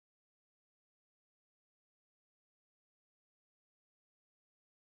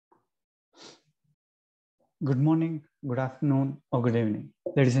Good morning, good afternoon, or good evening,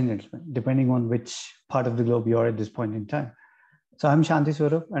 ladies and gentlemen, depending on which part of the globe you are at this point in time. So I'm Shanti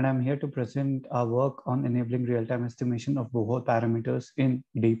Swaroop, and I'm here to present our work on enabling real-time estimation of borehole parameters in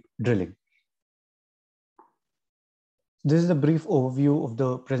deep drilling. This is a brief overview of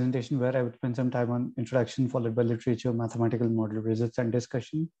the presentation where I would spend some time on introduction, followed by literature, mathematical model results and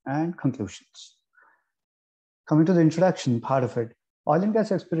discussion, and conclusions. Coming to the introduction part of it, oil and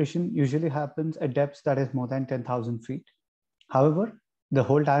gas exploration usually happens at depths that is more than 10,000 feet. However, the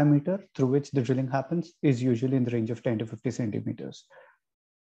hole diameter through which the drilling happens is usually in the range of 10 to 50 centimeters.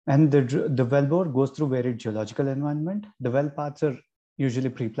 And the wellbore goes through varied geological environment. The well paths are usually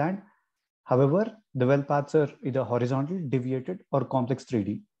pre-planned. However, the well paths are either horizontal, deviated, or complex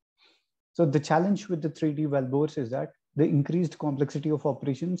 3D. So the challenge with the 3D wellbores is that the increased complexity of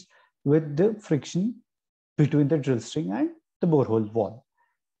operations with the friction between the drill string and the borehole wall.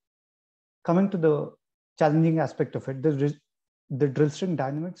 Coming to the challenging aspect of it, the drill string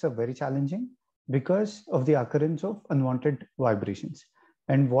dynamics are very challenging because of the occurrence of unwanted vibrations.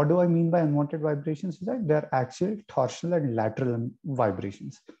 And what do I mean by unwanted vibrations? Is that they're axial, torsional, and lateral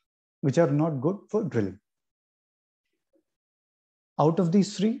vibrations, which are not good for drilling. Out of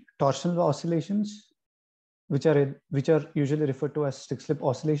these three, torsional oscillations, which are usually referred to as stick-slip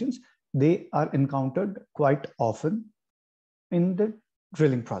oscillations, they are encountered quite often in the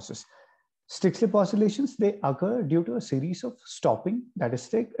drilling process. Stick-slip oscillations, they occur due to a series of stopping, that is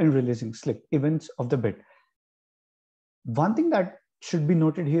stick, and releasing slip events of the bit. One thing that should be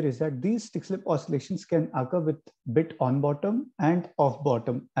noted here is that these stick-slip oscillations can occur with bit on bottom and off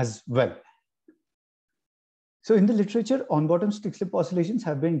bottom as well. So in the literature, on bottom stick-slip oscillations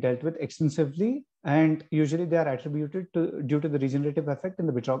have been dealt with extensively, and usually they are attributed due to the regenerative effect in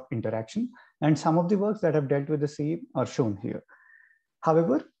the bit-rock interaction. And some of the works that have dealt with the same are shown here.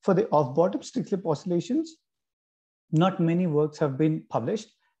 However, for the off-bottom stick-slip oscillations, not many works have been published,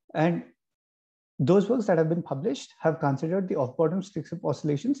 and those works that have been published have considered the off-bottom stick-slip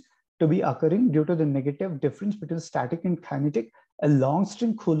oscillations to be occurring due to the negative difference between static and kinetic, a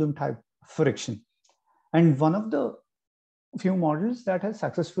long-string Coulomb type friction. And one of the few models that has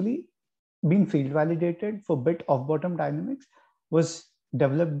successfully been field validated for bit off-bottom dynamics was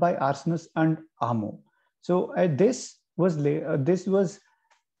developed by Arsnes and Amo. So the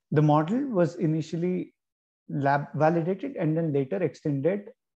model was initially lab validated and then later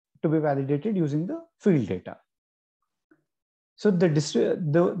extended to be validated using the field data. So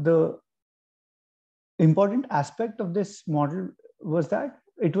the important aspect of this model was that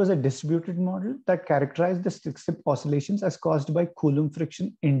it was a distributed model that characterized the stick-slip oscillations as caused by Coulomb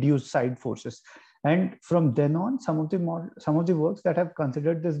friction induced side forces. And from then on, some of the works that have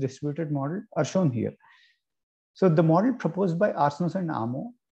considered this distributed model are shown here. So the model proposed by Arsnes and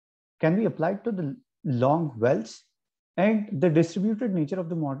Amo can be applied to the long wells, and the distributed nature of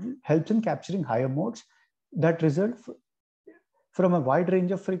the model helps in capturing higher modes that result from a wide range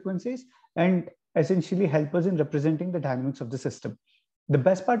of frequencies and essentially help us in representing the dynamics of the system. The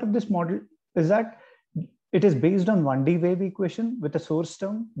best part of this model is that it is based on 1D wave equation with a source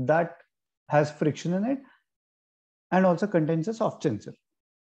term that has friction in it and also contains a soft sensor.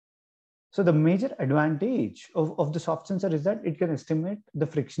 So the major advantage of the soft sensor is that it can estimate the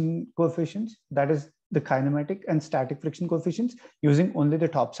friction coefficients, that is the kinematic and static friction coefficients, using only the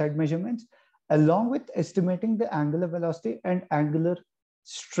topside measurements, along with estimating the angular velocity and angular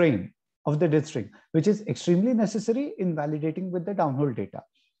strain of the drill string, which is extremely necessary in validating with the downhole data.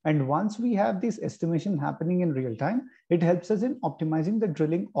 And once we have this estimation happening in real time, it helps us in optimizing the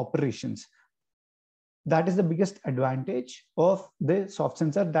drilling operations. That is the biggest advantage of the soft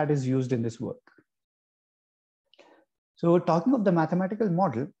sensor that is used in this work. So talking of the mathematical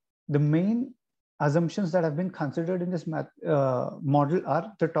model, the main assumptions that have been considered in this model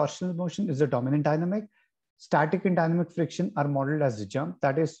are the torsional motion is the dominant dynamic, static and dynamic friction are modeled as the jump,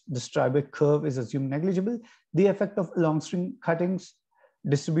 that is the Strybeck curve is assumed negligible. The effect of long string cuttings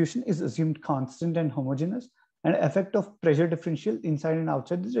distribution is assumed constant and homogeneous, and effect of pressure differential inside and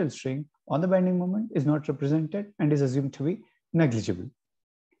outside the drill string on the bending moment is not represented and is assumed to be negligible.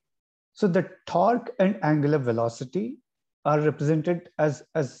 So the torque and angular velocity are represented as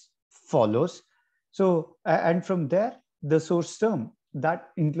follows. So, and from there, the source term that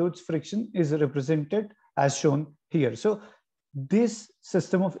includes friction is represented as shown here. So this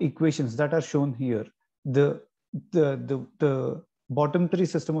system of equations that are shown here, the bottom three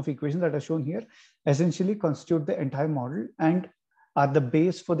system of equations that are shown here essentially constitute the entire model and are the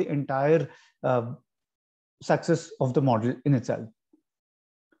base for the entire success of the model in itself.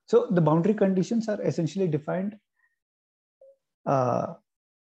 So the boundary conditions are essentially defined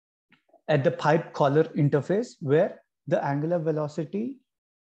at the pipe collar interface, where the angular velocity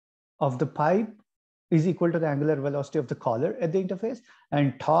of the pipe is equal to the angular velocity of the collar at the interface,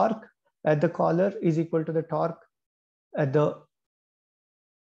 and torque at the collar is equal to the torque at the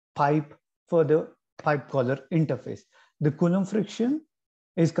pipe for the pipe collar interface. The Coulomb friction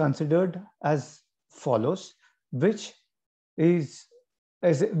is considered as follows, which is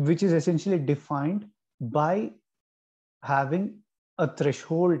essentially defined by having a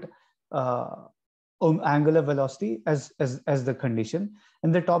threshold angular velocity as the condition,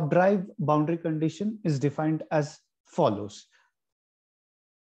 and the top drive boundary condition is defined as follows.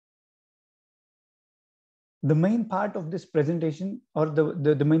 The main part of this presentation, or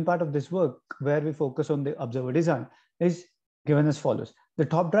the main part of this work where we focus on the observer design, is given as follows. The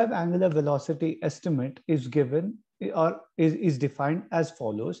top drive angular velocity estimate is given or is defined as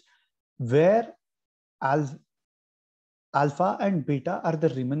follows, where alpha and beta are the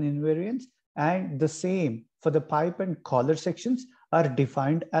Riemann invariants, and the same for the pipe and collar sections are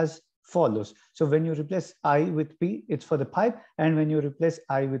defined as follows. So when you replace I with P, it's for the pipe, and when you replace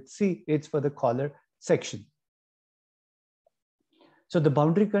I with C, it's for the collar section. So the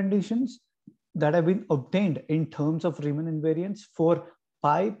boundary conditions that have been obtained in terms of Riemann invariance for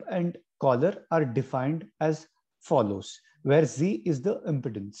pipe and collar are defined as follows, where Z is the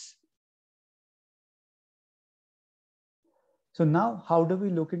impedance. So now, how do we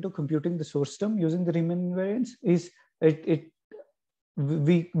look into computing the source term using the Riemann invariance?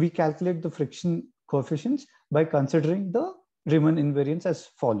 We calculate the friction coefficients by considering the Riemann invariance as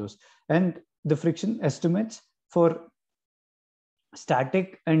follows, and the friction estimates for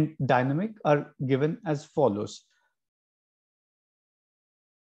static and dynamic are given as follows.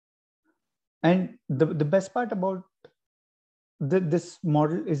 And the best part about this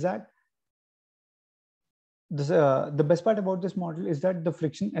model is that the best part about this model is that the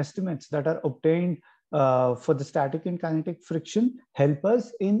friction estimates that are obtained for the static and kinetic friction help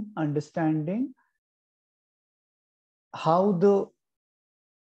us in understanding how the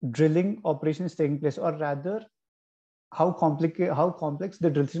drilling operation is taking place, or rather how complex the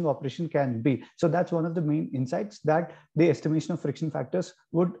drilling operation can be. So that's one of the main insights that the estimation of friction factors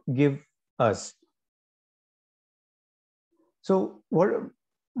would give us. So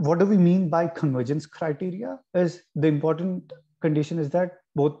what do we mean by convergence criteria? Is the important condition is that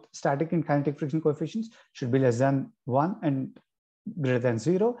both static and kinetic friction coefficients should be less than 1 and greater than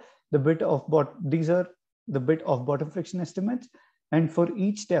 0. These are the bit of bottom friction estimates, and for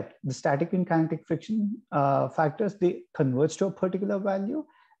each step, the static and kinetic friction factors, they converge to a particular value.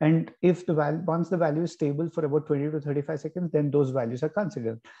 And if once the value is stable for about 20 to 35 seconds, then those values are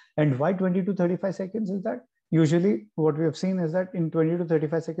considered. And why 20 to 35 seconds is that usually what we have seen is that in 20 to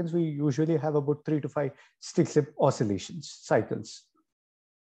 35 seconds, we usually have about 3 to 5 stick-slip oscillations cycles.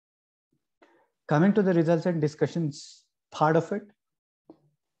 Coming to the results and discussions part of it.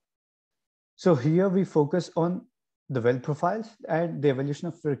 So here we focus on the well profiles and the evolution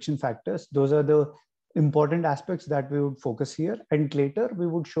of friction factors. Those are the important aspects that we would focus here. And later we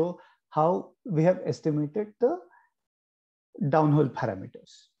would show how we have estimated the downhole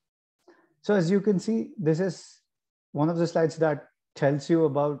parameters. So as you can see, this is one of the slides that tells you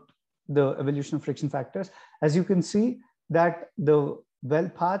about the evolution of friction factors. As you can see that the well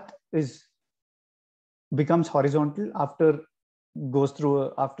path becomes horizontal after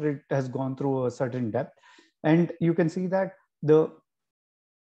it has gone through a certain depth. And you can see that the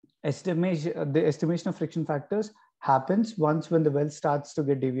estimation of friction factors happens once when the well starts to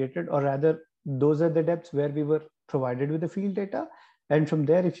get deviated, or rather those are the depths where we were provided with the field data. And from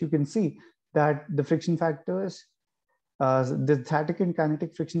there, if you can see that the friction factors, the static and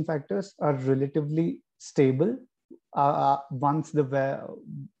kinetic friction factors are relatively stable once the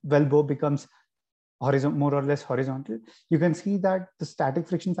wellbore becomes more or less horizontal. You can see that the static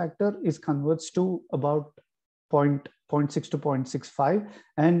friction factor is converged to about 0.6 to 0.65,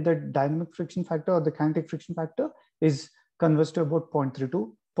 and the dynamic friction factor or the kinetic friction factor is converged to about 0.3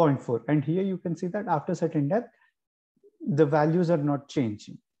 to 0.4. And here you can see that after certain depth, the values are not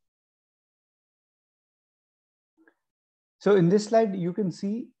changing. So in this slide, you can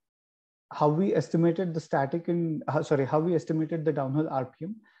see how we estimated the how we estimated the downhole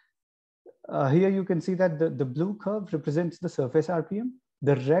RPM. Here you can see that the blue curve represents the surface RPM.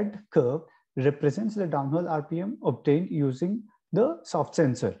 The red curve represents the downhole RPM obtained using the soft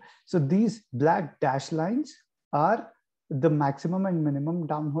sensor. So these black dashed lines are the maximum and minimum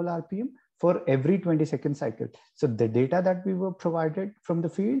downhole RPM for every 20-second cycle. So the data that we were provided from the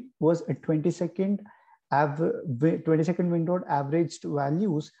field was a 20-second windowed averaged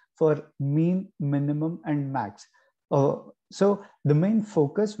values for mean, minimum, and max. So the main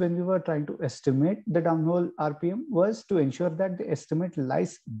focus when we were trying to estimate the downhole RPM was to ensure that the estimate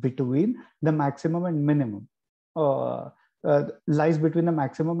lies between the maximum and minimum, lies between the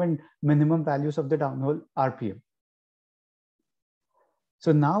maximum and minimum values of the downhole RPM.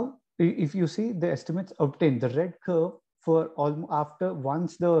 So now, if you see the estimates obtained, the red curve for all after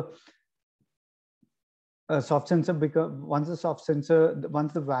once the soft sensor once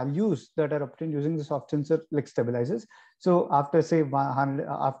the values that are obtained using the soft sensor like stabilizes. So after say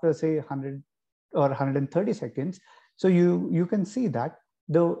 100 or 130 seconds, so you can see that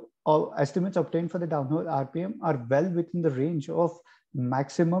the estimates obtained for the downhole RPM are well within the range of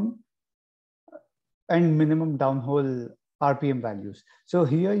maximum and minimum downhole RPM values. So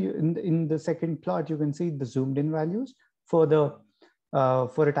here in the second plot, you can see the zoomed in values for the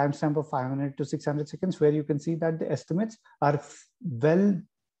for a timestamp of 500 to 600 seconds, where you can see that the estimates are well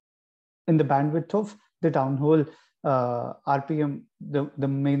in the bandwidth of the downhole RPM, the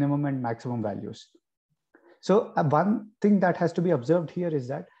minimum and maximum values. So one thing that has to be observed here is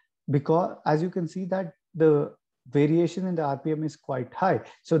that, because as you can see that the variation in the RPM is quite high.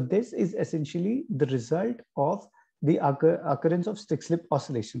 So this is essentially the result of the occurrence of stick-slip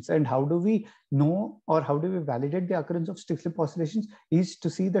oscillations. And how do we know, or how do we validate the occurrence of stick-slip oscillations, is to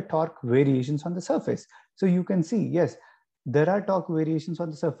see the torque variations on the surface. So you can see, yes, there are torque variations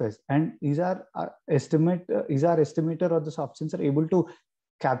on the surface, and is our estimator or the soft sensor able to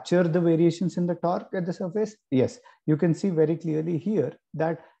capture the variations in the torque at the surface? Yes, you can see very clearly here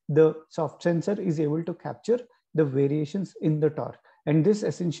that the soft sensor is able to capture the variations in the torque, and this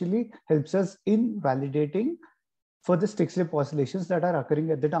essentially helps us in validating for the stick-slip oscillations that are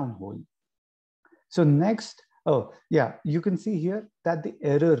occurring at the downhole. So next, you can see here that the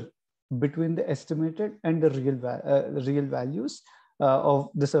error between the estimated and the real values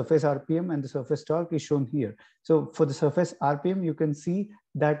of the surface RPM and the surface torque is shown here. So for the surface RPM, you can see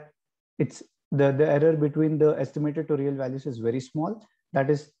that it's the error between the estimated to real values is very small.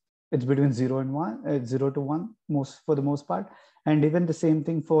 That is, it's between 0 and 1, 0 to 1 for the most part. And even the same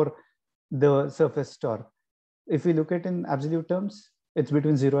thing for the surface torque. If we look at in absolute terms, it's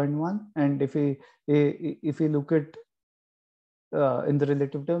between 0 and 1. And if we look at in the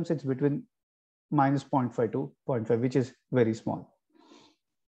relative terms, it's between minus 0.5 to 0.5, which is very small.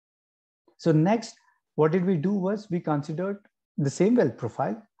 So next, what did we do was we considered the same well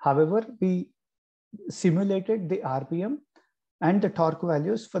profile. However, we simulated the RPM and the torque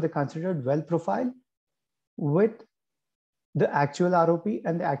values for the considered well profile with the actual ROP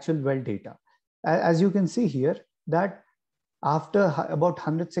and the actual well data. As you can see here, that after about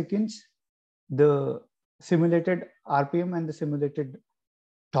 100 seconds, the simulated RPM and the simulated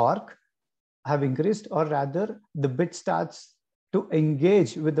torque have increased, or rather the bit starts to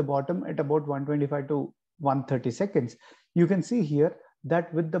engage with the bottom at about 125 to 130 seconds. You can see here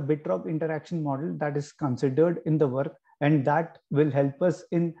that with the bit drop interaction model that is considered in the work, and that will help us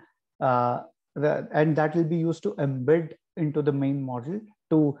in and that will be used to embed into the main model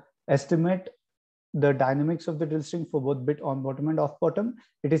to estimate the dynamics of the drill string for both bit on bottom and off bottom.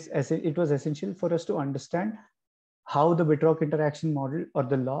 It was essential for us to understand how the bit rock interaction model or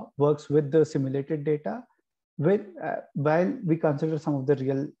the law works with the simulated data, while we consider some of the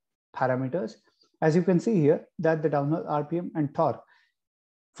real parameters. As you can see here, that the downhole RPM and torque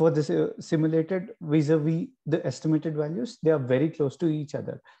for this simulated vis-a-vis the estimated values, they are very close to each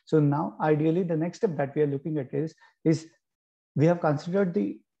other. So now ideally the next step that we are looking at is we have considered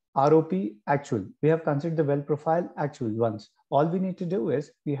the ROP actual, we have considered the well profile actual once. All we need to do is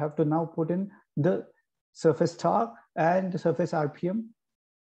we have to now put in the surface torque and the surface RPM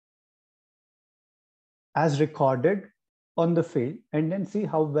as recorded on the field, and then see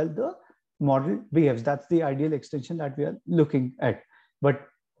how well the model behaves. That's the ideal extension that we are looking at. But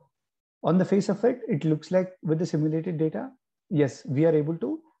on the face of it, it looks like with the simulated data, yes, we are able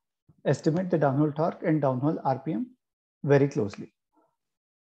to estimate the downhole torque and downhole RPM very closely.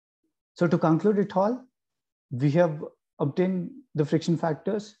 So to conclude it all, we have obtained the friction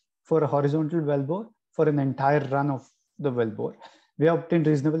factors for a horizontal wellbore for an entire run of the wellbore. We have obtained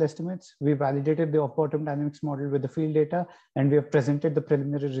reasonable estimates. We validated the off-bottom dynamics model with the field data, and we have presented the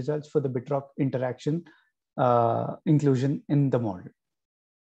preliminary results for the bit rock interaction inclusion in the model.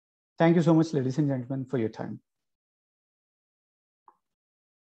 Thank you so much, ladies and gentlemen, for your time.